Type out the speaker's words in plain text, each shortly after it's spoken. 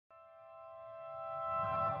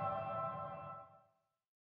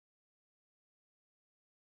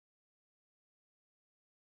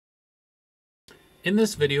In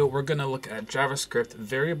this video, we're going to look at JavaScript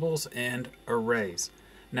variables and arrays.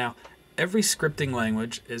 Now, every scripting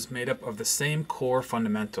language is made up of the same core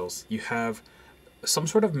fundamentals. You have some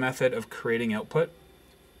sort of method of creating output,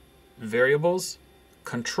 variables,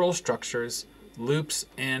 control structures, loops,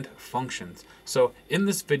 and functions. So in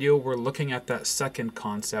this video, we're looking at that second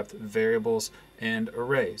concept, variables and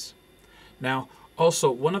arrays. Now,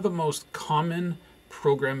 also, one of the most common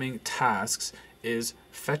programming tasks is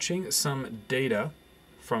fetching some data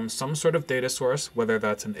from some sort of data source, whether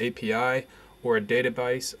that's an API or a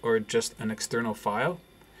database or just an external file,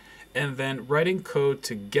 and then writing code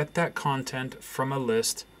to get that content from a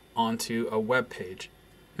list onto a web page.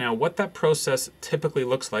 Now, what that process typically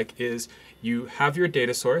looks like is you have your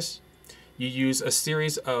data source, you use a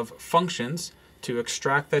series of functions to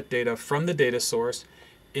extract that data from the data source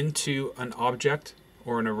into an object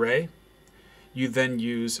or an array. You then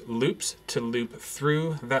use loops to loop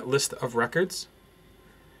through that list of records.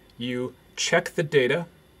 You check the data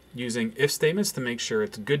using if statements to make sure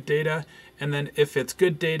it's good data. And then if it's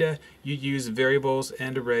good data, you use variables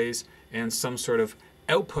and arrays and some sort of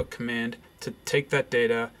output command to take that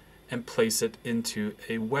data and place it into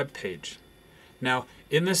a web page. Now,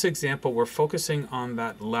 in this example, we're focusing on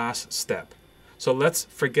that last step. So let's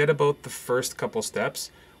forget about the first couple steps.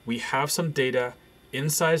 We have some data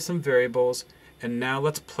inside some variables, and now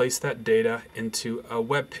let's place that data into a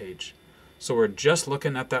web page. So we're just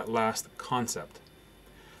looking at that last concept.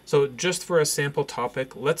 So just for a sample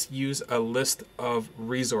topic, let's use a list of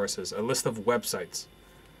resources, a list of websites.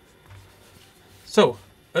 So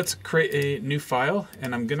let's create a new file,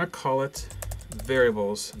 and I'm going to call it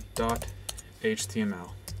variables.html.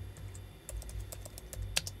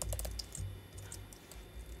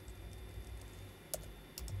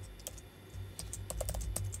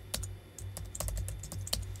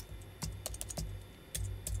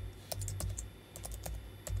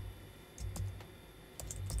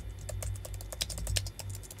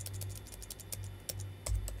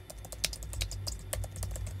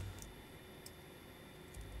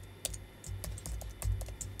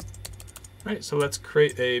 Right, so let's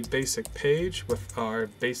create a basic page with our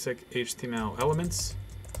basic HTML elements,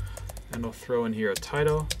 and we'll throw in here a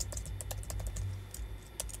title.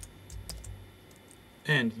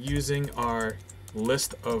 And using our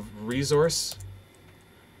list of resources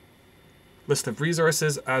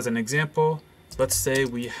as an example, let's say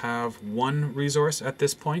we have one resource at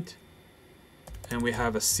this point, and we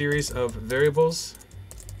have a series of variables,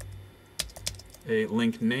 a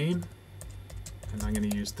link name, and I'm going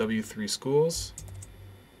to use W3 schools,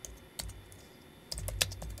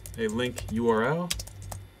 a link URL,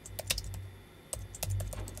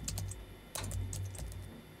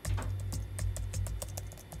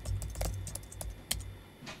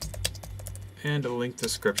 and a link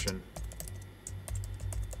description.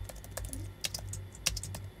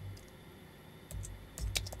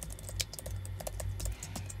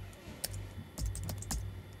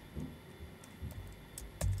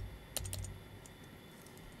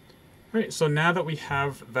 All right, so now that we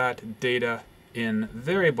have that data in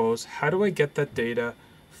variables, how do I get that data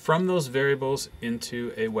from those variables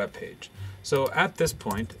into a web page? So at this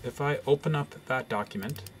point, if I open up that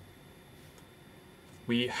document,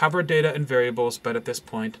 we have our data in variables, but at this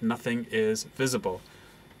point, nothing is visible.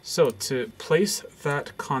 So to place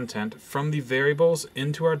that content from the variables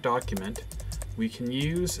into our document, we can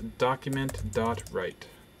use document.write.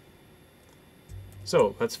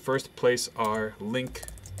 So let's first place our link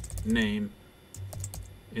name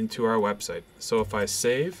into our website. So if I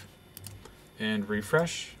save and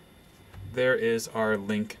refresh, there is our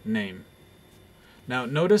link name. Now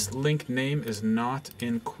notice link name is not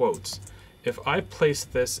in quotes. If I place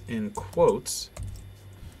this in quotes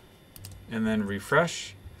and then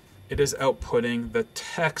refresh, it is outputting the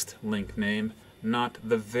text link name, not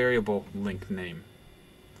the variable link name.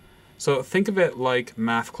 So think of it like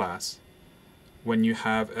math class. When you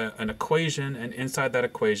have an equation, and inside that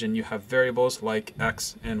equation you have variables like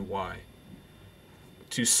x and y.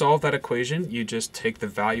 To solve that equation, you just take the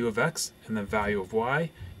value of x and the value of y,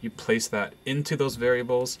 you place that into those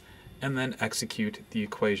variables, and then execute the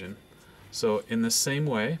equation. So in the same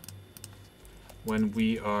way, when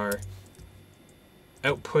we are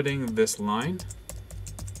outputting this line,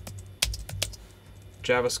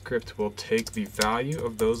 JavaScript will take the value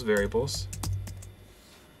of those variables.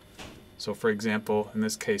 So for example, in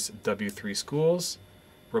this case, W3 schools,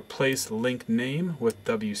 replace link name with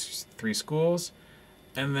W3 schools,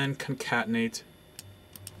 and then concatenate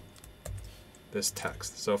this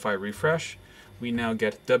text. So if I refresh, we now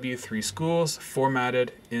get W3 schools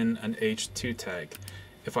formatted in an H2 tag.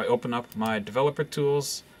 If I open up my developer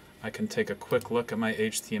tools, I can take a quick look at my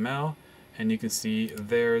HTML, and you can see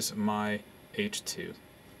there's my H2.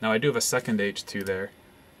 Now I do have a second H2 there.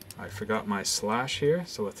 I forgot my slash here,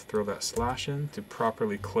 so let's throw that slash in to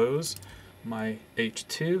properly close my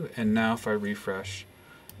H2, and now if I refresh,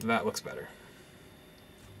 that looks better.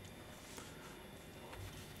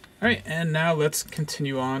 Alright, and now let's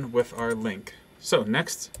continue on with our link. So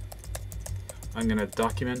next, I'm going to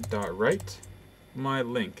document.write my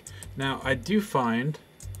link. Now I do find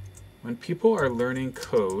when people are learning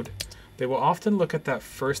code, they will often look at that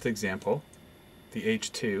first example, the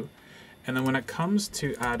H2, and then when it comes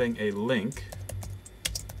to adding a link,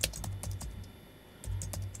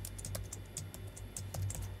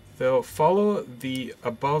 they'll follow the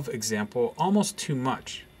above example almost too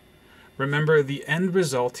much. Remember, the end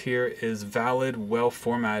result here is valid,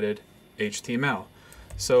 well-formatted HTML.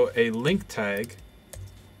 So a link tag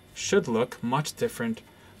should look much different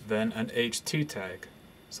than an H2 tag.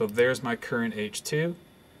 So there's my current H2,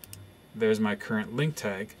 there's my current link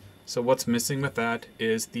tag. So what's missing with that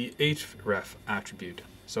is the href attribute.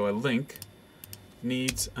 So a link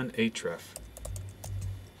needs an href.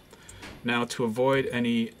 Now to avoid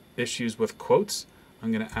any issues with quotes,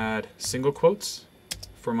 I'm going to add single quotes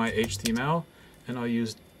for my HTML, and I'll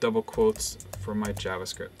use double quotes for my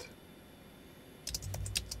JavaScript.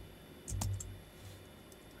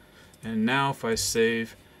 And now if I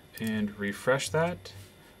save and refresh that,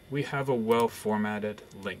 we have a well-formatted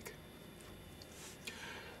link.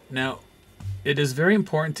 Now, it is very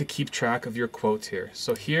important to keep track of your quotes here.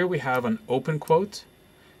 So here we have an open quote,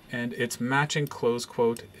 and its matching close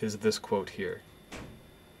quote is this quote here.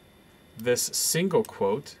 This single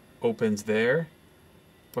quote opens there,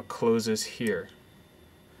 but closes here.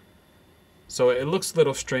 So it looks a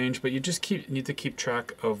little strange, but you just need to keep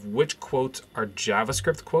track of which quotes are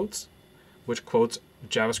JavaScript quotes, which quotes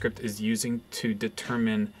JavaScript is using to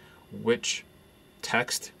determine which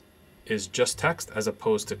text is just text as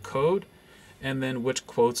opposed to code, and then which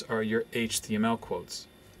quotes are your HTML quotes.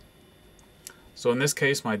 So in this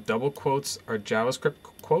case, my double quotes are JavaScript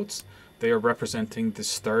quotes. They are representing the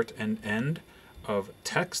start and end of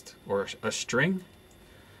text or a string.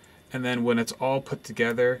 And then when it's all put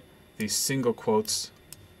together, these single quotes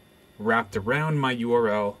wrapped around my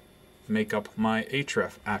URL make up my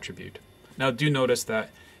href attribute. Now do notice that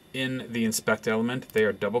in the inspect element, they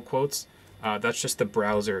are double quotes. That's just the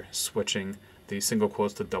browser switching the single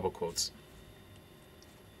quotes to double quotes.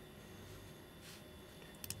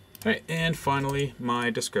 All right, and finally, my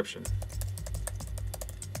description.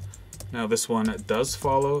 Now this one does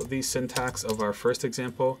follow the syntax of our first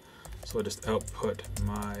example, so I'll just output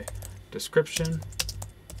my description.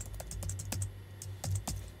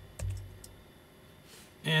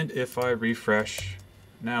 And if I refresh,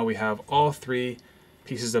 now we have all three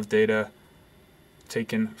pieces of data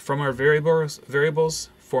taken from our variables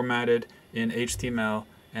formatted in HTML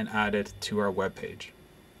and added to our web page.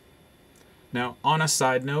 Now, on a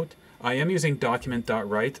side note, I am using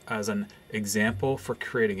document.write as an example for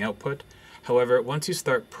creating output. However, once you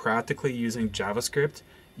start practically using JavaScript,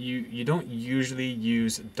 you don't usually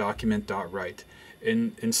use document.write.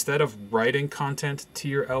 Instead of writing content to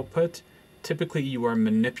your output, typically you are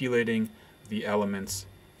manipulating the elements,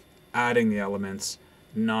 adding the elements,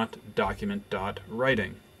 not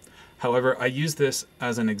document.writing. However, I use this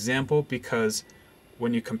as an example because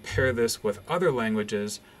when you compare this with other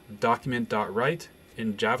languages, document.write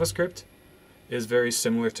in JavaScript is very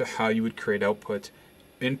similar to how you would create output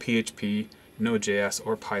in PHP, Node.js,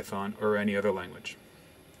 or Python, or any other language.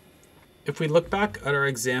 If we look back at our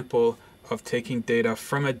example of taking data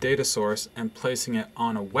from a data source and placing it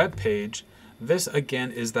on a web page, this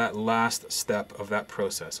again is that last step of that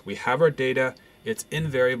process. We have our data, it's in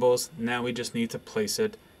variables, now we just need to place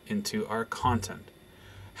it into our content.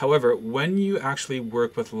 However, when you actually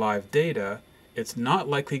work with live data, it's not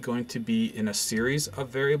likely going to be in a series of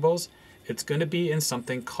variables, it's going to be in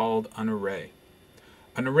something called an array.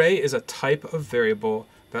 An array is a type of variable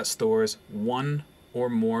that stores one or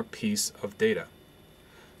more piece of data.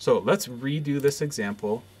 So let's redo this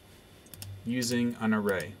example using an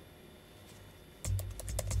array.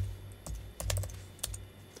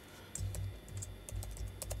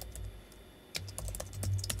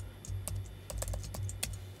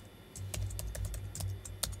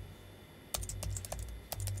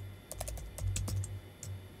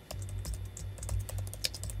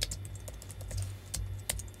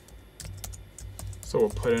 So we'll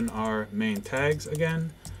put in our main tags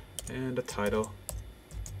again and a title.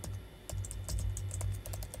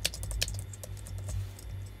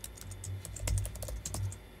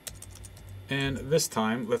 And this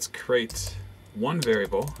time, let's create one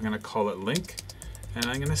variable. I'm going to call it link. and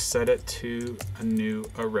I'm going to set it to a new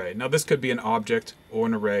array. Now this could be an object or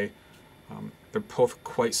an array. They're both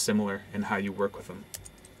quite similar in how you work with them.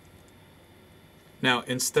 Now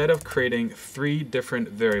instead of creating 3 different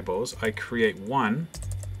variables, I create one,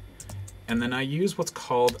 and then I use what's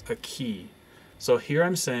called a key. So here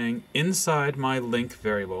I'm saying inside my link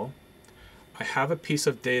variable, I have a piece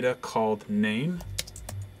of data called name,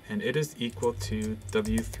 and it is equal to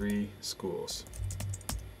W3 schools.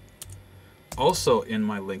 Also in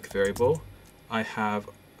my link variable, I have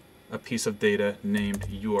a piece of data named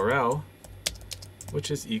URL, which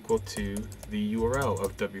is equal to the URL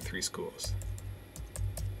of W3 schools.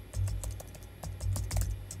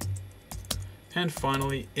 And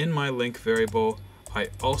finally, in my link variable, I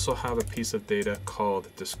also have a piece of data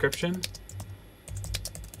called description,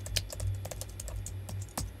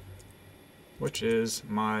 which is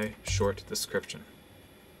my short description.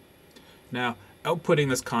 Now, outputting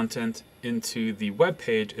this content into the web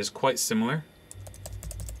page is quite similar.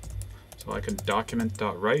 So I can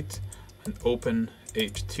document.write an open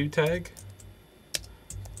h2 tag,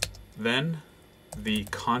 then the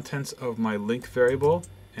contents of my link variable,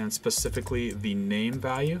 and specifically the name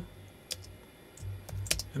value,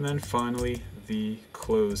 and then finally the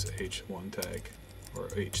close h1 tag, or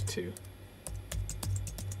h2.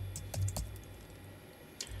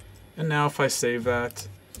 And now if I save that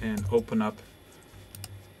and open up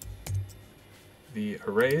the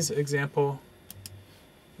arrays example,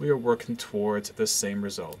 we are working towards the same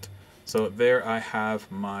result. So there I have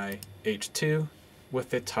my h2 with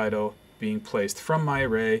the title being placed from my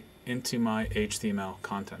array into my HTML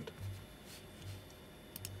content.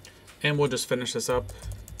 And we'll just finish this up.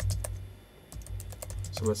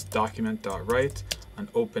 So let's document.write an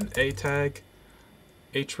open a tag,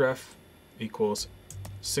 href equals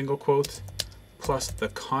single quote plus the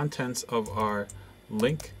contents of our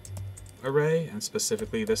link array, and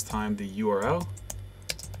specifically this time the URL,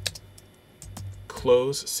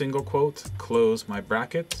 close single quote, close my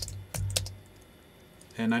bracket,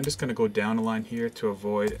 and I'm just going to go down a line here to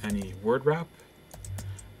avoid any word wrap.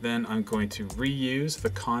 Then I'm going to reuse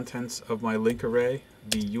the contents of my link array,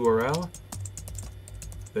 the URL.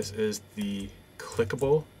 This is the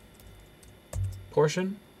clickable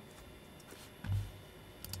portion.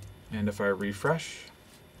 And if I refresh,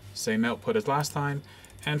 same output as last time.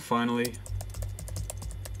 And finally,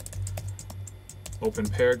 open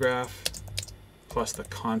paragraph plus the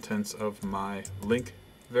contents of my link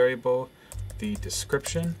variable, the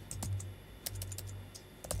description,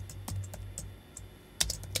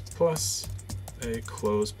 plus a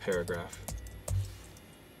close paragraph.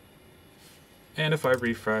 And if I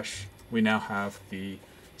refresh, we now have the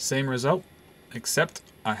same result, except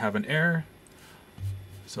I have an error.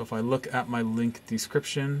 So if I look at my link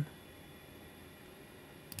description,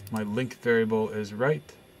 my link variable is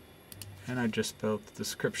right, and I just spelled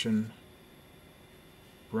description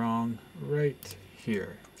wrong right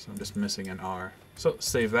here. So I'm just missing an R. So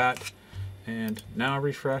save that, and now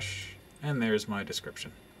refresh, and there's my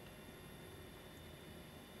description.